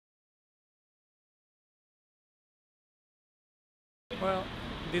Well,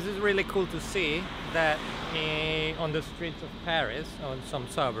 this is really cool to see that on the streets of Paris, on some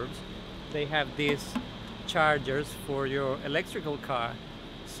suburbs, they have these chargers for your electrical car.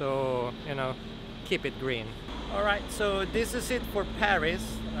 So, you know, keep it green. Alright, so this is it for Paris.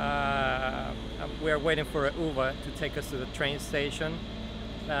 We're waiting for an Uber to take us to the train station.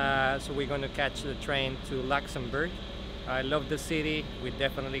 So we're going to catch the train to Luxembourg. I love the city. We're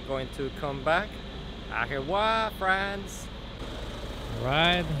definitely going to come back. Au revoir, France!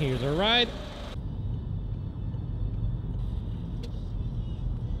 Alright, here's a ride.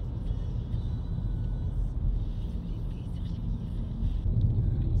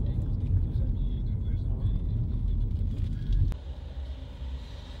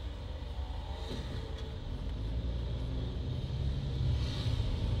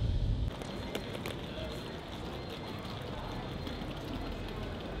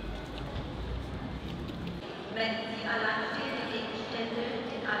 Wenn Sie an anstehende Gegenstände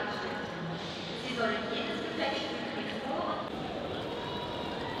den Anschluss nehmen. Sie sollen jedes Gepäckstück mit vor-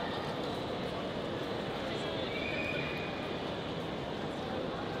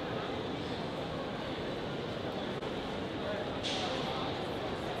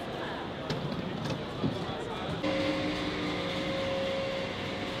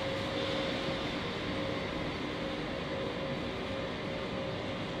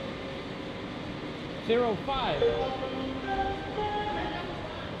 Zero 5.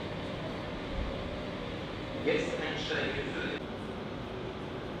 Jetzt einsteigen für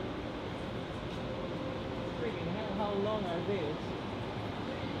Freaking hell, how long are these?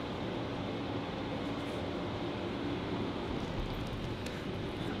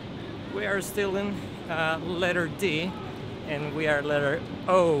 We are still in letter D and we are letter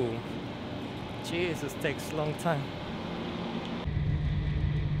O. Jesus, takes a long time.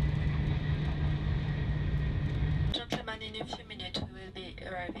 Gentlemen, in a few minutes we will be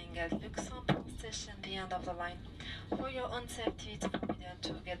arriving at Luxembourg station, the end of the line. For your own safety, it's forbidden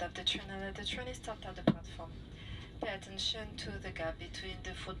to get off the train and let the train is stopped at the platform. Pay attention to the gap between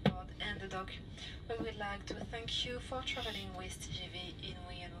the footboard and the dock. We would like to thank you for traveling with TGV in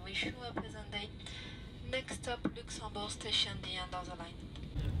we and wish you a pleasant day. Next stop, Luxembourg station, the end of the line.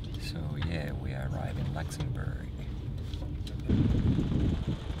 So yeah, we arrive in Luxembourg.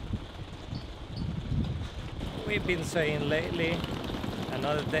 We've been saying lately,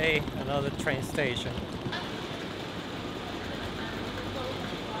 another day, another train station.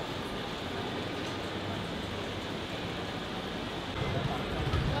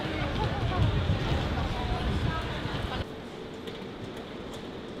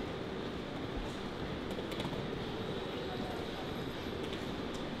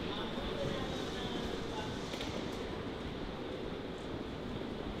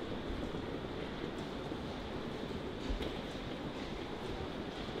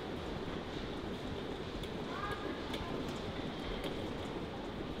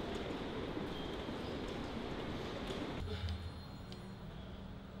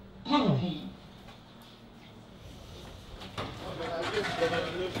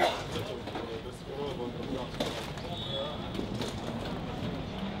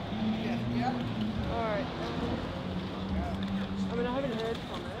 Alright. I mean, I haven't heard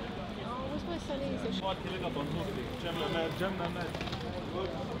from it. Oh, where's my sunnies?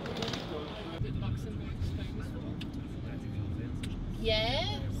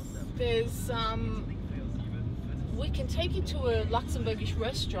 Yes. There's, we can take you to a Luxembourgish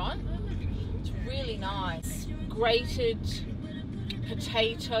restaurant. It's really nice. Grated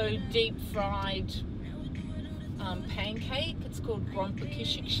potato, deep fried pancake. It's called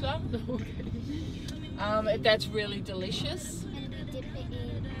Gromperkischiksla. That's really delicious. And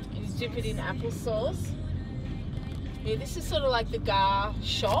you dip it in applesauce. Yeah, this is sort of like the Gar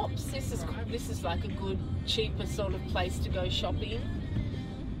shops. This is like a good, cheaper sort of place to go shopping.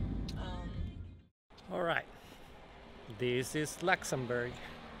 All right, this is Luxembourg.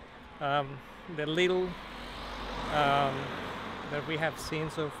 The little that we have seen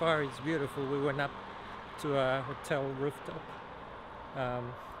so far is beautiful. We went up to a hotel rooftop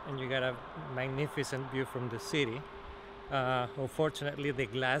and you got a magnificent view from the city. Unfortunately, the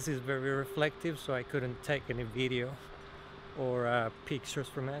glass is very reflective, so I couldn't take any video or pictures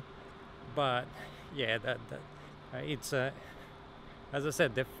from it. But yeah, it's as I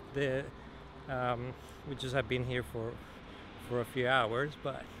said, we just have been here for a few hours,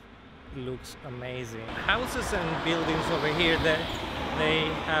 but it looks amazing. Houses and buildings over here, they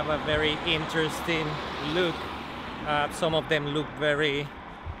have a very interesting look. Some of them look very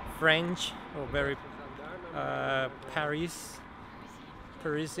French or very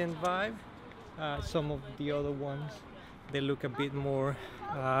Parisian vibe. Some of the other ones They look a bit more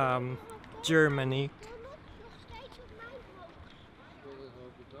Germanic.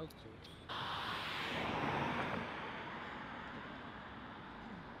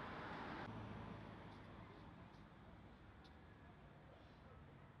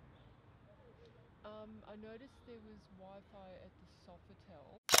 I noticed there was Wi-Fi at the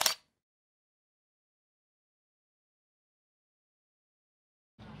Sofitel.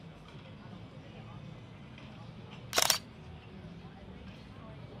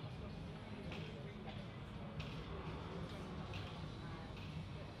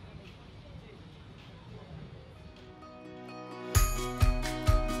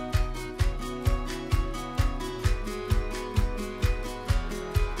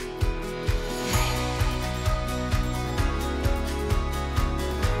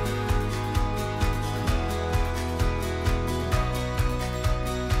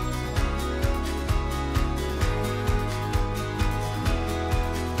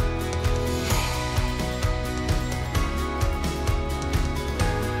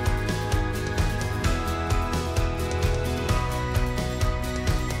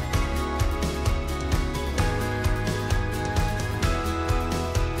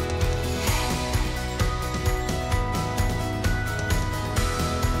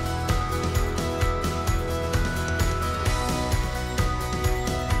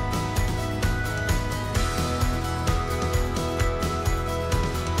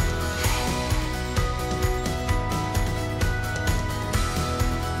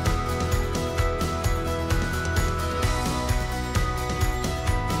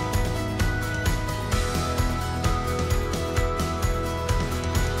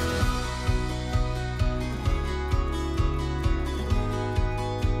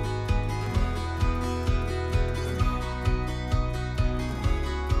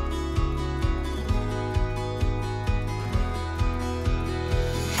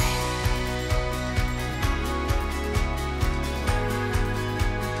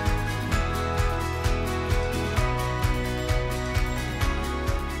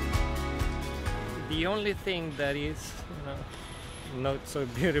 The only thing that is, not so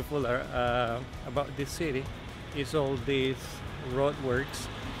beautiful about this city is all these roadworks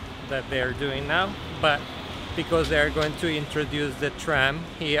that they're doing now, but because they're going to introduce the tram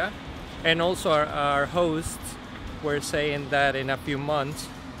here, and also our hosts were saying that in a few months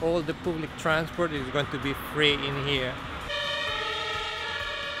all the public transport is going to be free in here.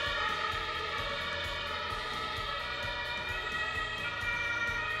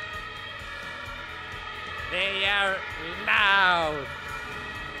 They are loud.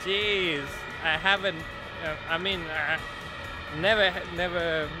 Jeez, I haven't. Never,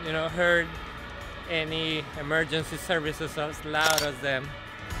 heard any emergency services as loud as them.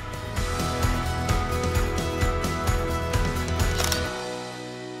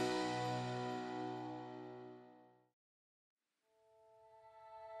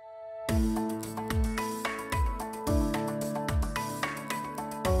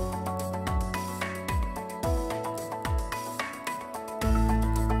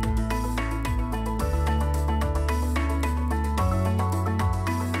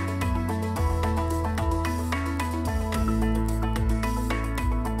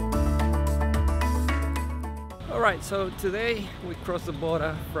 Alright, so today we crossed the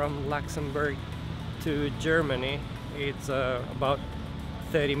border from Luxembourg to Germany. It's about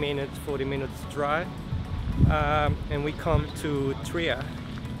 30 minutes, 40 minutes drive. And we come to Trier,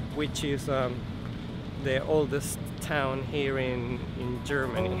 which is the oldest town here in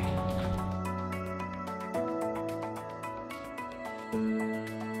Germany.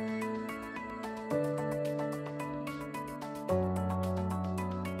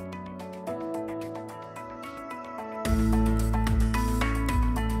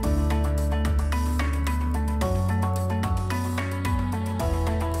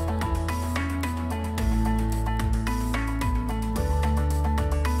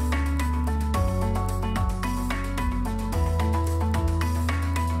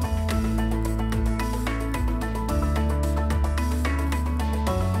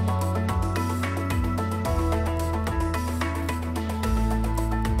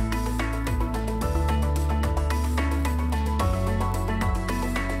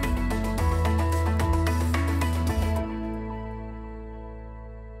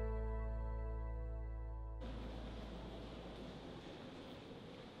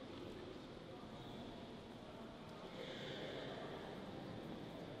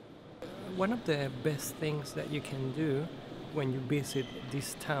 One of the best things that you can do when you visit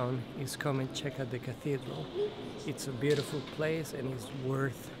this town is come and check out the cathedral. It's a beautiful place and it's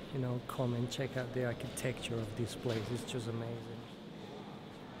worth, you know, come and check out the architecture of this place. It's just amazing.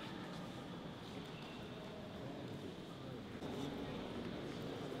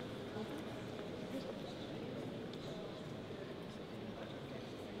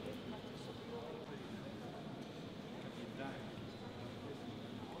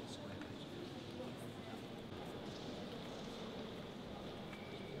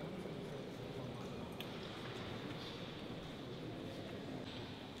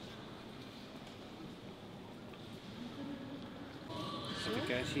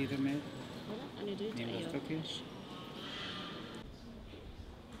 Kasih itu Mel. Ano dito? Ni mo stock yun.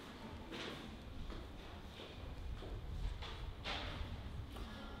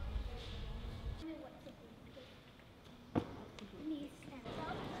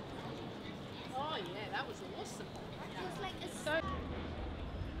 Oh yeah, that was awesome.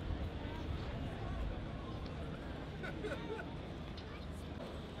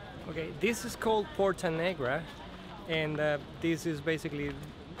 Okay, this is called Porta Negra, and this is basically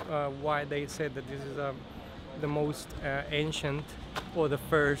why they said that this is the most ancient or the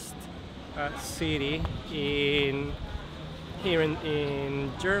first city here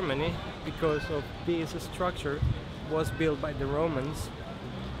in Germany, because of this structure was built by the Romans.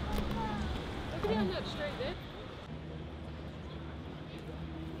 Look down that street there.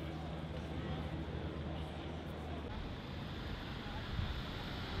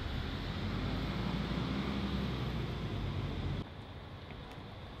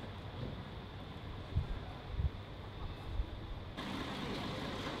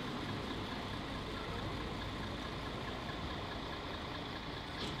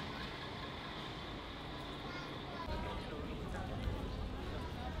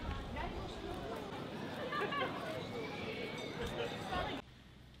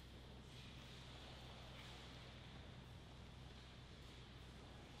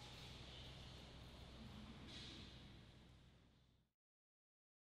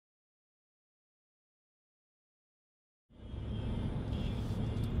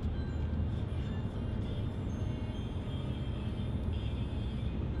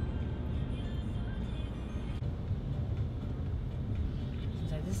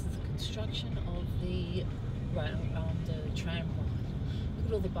 This is the construction of the tram line. Look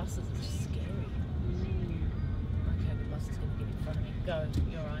at all the buses, it's just scary. Okay, the bus is going to get in front of me. Go,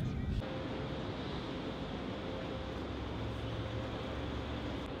 you're right.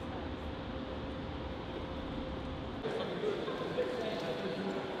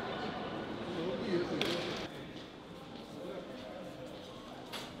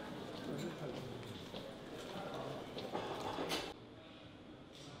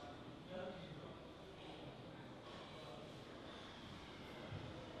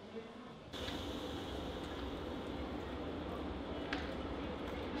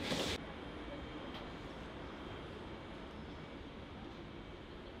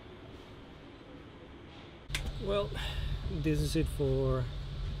 Well, this is it for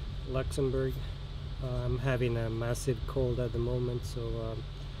Luxembourg. I'm having a massive cold at the moment, so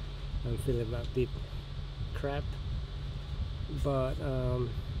I'm feeling a bit crap. But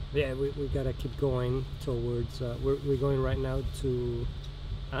yeah, we gotta keep going towards. We're going right now to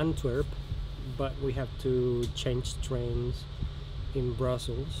Antwerp, but we have to change trains in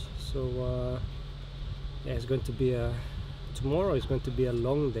Brussels. So yeah, it's going to be tomorrow is going to be a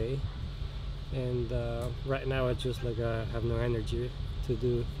long day. And right now I just have no energy to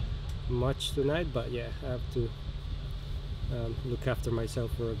do much tonight, but yeah, I have to look after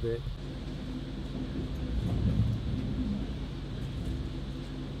myself for a bit.